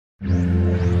Hello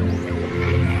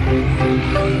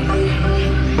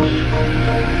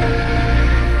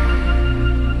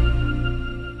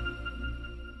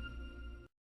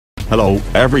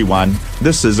everyone,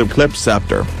 this is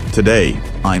Eclipsceptor. Today,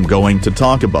 I'm going to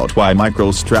talk about why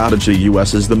MicroStrategy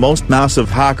US is the most massive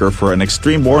hacker for an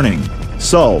extreme warning.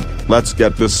 So, let's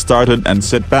get this started and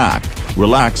sit back,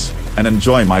 relax, and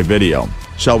enjoy my video,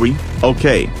 shall we?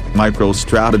 Okay,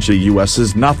 MicroStrategy US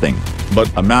is nothing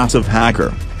but a massive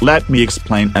hacker. Let me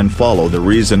explain and follow the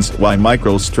reasons why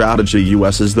MicroStrategy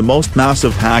US is the most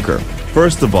massive hacker.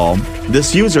 First of all,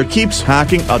 this user keeps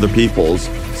hacking other people's,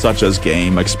 such as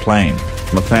GameXplain,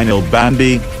 Nathaniel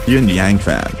Bandy, Yin Yang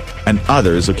Fan, and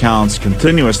others' accounts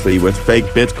continuously with fake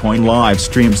Bitcoin live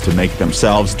streams to make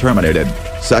themselves terminated.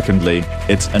 Secondly,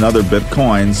 it's another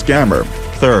Bitcoin scammer.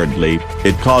 Thirdly,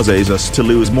 it causes us to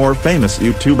lose more famous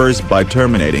YouTubers by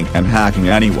terminating and hacking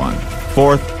anyone.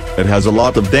 Fourth, it has a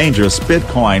lot of dangerous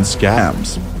Bitcoin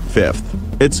scams. Fifth,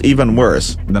 it's even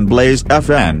worse than Blaze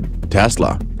FN,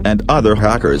 Tesla, and other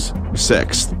hackers.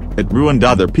 Sixth, it ruined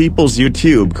other people's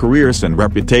YouTube careers and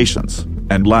reputations.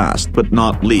 And last but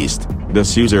not least,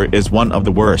 this user is one of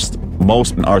the worst,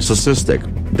 most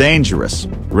narcissistic, dangerous,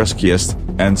 riskiest,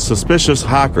 and suspicious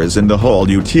hackers in the whole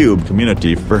YouTube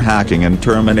community for hacking and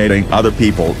terminating other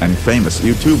people and famous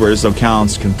YouTubers'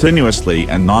 accounts continuously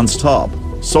and non-stop.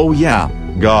 So yeah,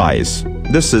 guys,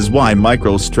 this is why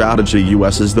MicroStrategy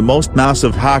US is the most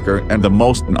massive hacker and the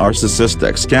most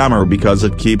narcissistic scammer, because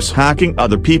it keeps hacking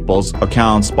other people's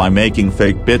accounts by making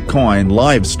fake Bitcoin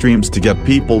live streams to get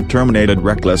people terminated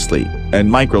recklessly. And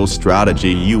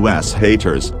MicroStrategy US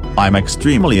haters, I'm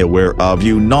extremely aware of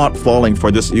you not falling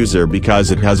for this user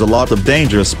because it has a lot of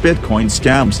dangerous Bitcoin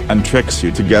scams and tricks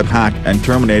you to get hacked and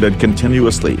terminated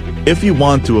continuously. If you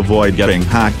want to avoid getting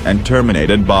hacked and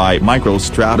terminated by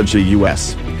MicroStrategy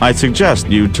US, I suggest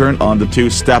you turn on the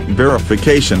two-step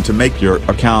verification to make your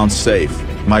account safe.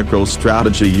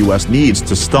 MicroStrategy US needs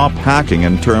to stop hacking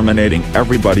and terminating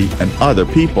everybody and other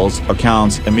people's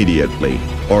accounts immediately,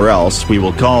 or else we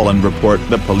will call and report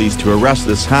the police to arrest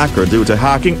this hacker due to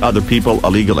hacking other people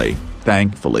illegally.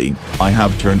 Thankfully, I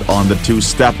have turned on the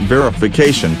two-step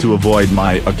verification to avoid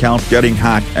my account getting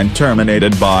hacked and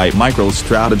terminated by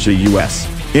MicroStrategy US.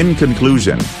 In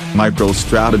conclusion,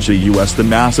 MicroStrategy US, the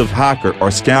massive hacker or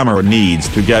scammer, needs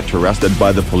to get arrested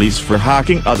by the police for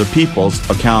hacking other people's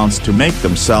accounts to make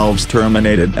themselves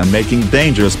terminated and making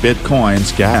dangerous Bitcoin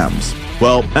scams.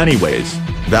 Well, anyways,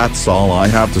 that's all I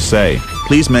have to say.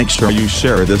 Please make sure you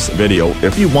share this video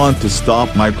if you want to stop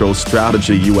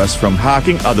MicroStrategy US from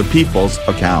hacking other people's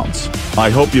accounts. I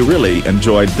hope you really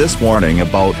enjoyed this warning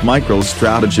about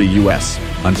MicroStrategy US.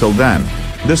 Until then,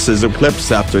 this is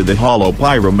Eclipsceptor, the Hollow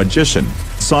Pyro Magician,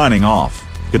 signing off.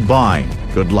 Goodbye,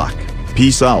 good luck,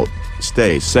 peace out,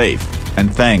 stay safe,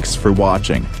 and thanks for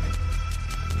watching.